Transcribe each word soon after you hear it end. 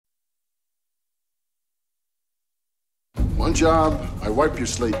One job, I wipe your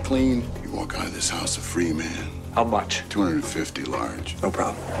slate clean. You walk out of this house a free man. How much? 250 large. No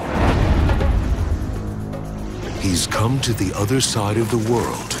problem. He's come to the other side of the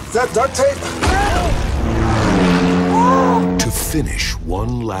world. Is that duct tape? To finish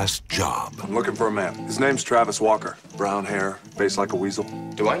one last job. I'm looking for a man. His name's Travis Walker. Brown hair, face like a weasel.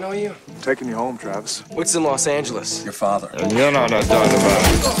 Do I know you? I'm taking you home, Travis. What's in Los Angeles? Your father. And you're not done about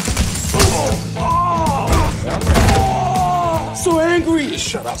it. So angry!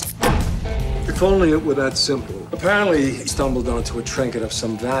 Shut up. If only it were that simple. Apparently, he stumbled onto a trinket of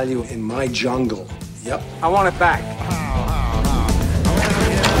some value in my jungle. Yep. I want it back.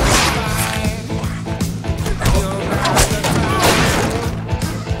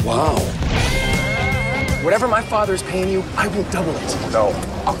 Wow. Whatever my father's paying you, I will double it. No.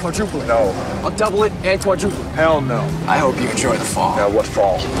 I'll quadruple it. No. I'll double it and quadruple it. Hell no. I hope you enjoy the fall. Now what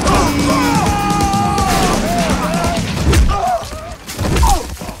fall?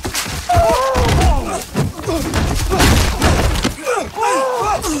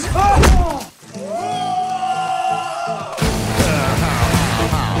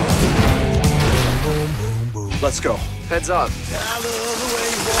 Let's go. Heads up.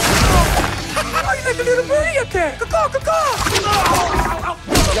 There's a little birdie up there.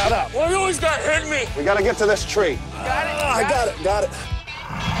 Shut up. Well, you always got hit me. We gotta get to this tree. Got it? I got it. Got it.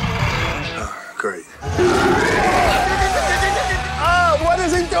 Great. What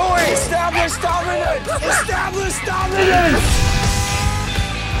is he doing? Establish dominance! Establish dominance!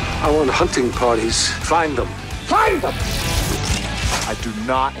 I want hunting parties. Find them. Find them! I do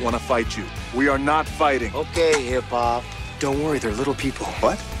not want to fight you. We are not fighting. Okay, hip-hop. Don't worry, they're little people.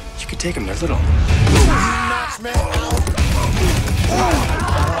 What? You can take them, they're little.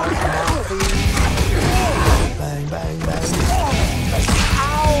 Bang, bang, bang.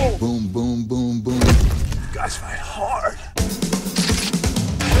 Ow! Boom, boom, boom, boom. You guys fight hard.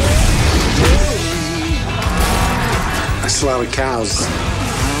 I slaughter cows.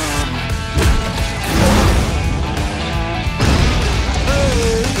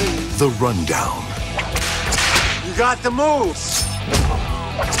 The Rundown. You got the moves.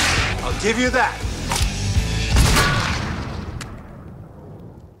 I'll give you that.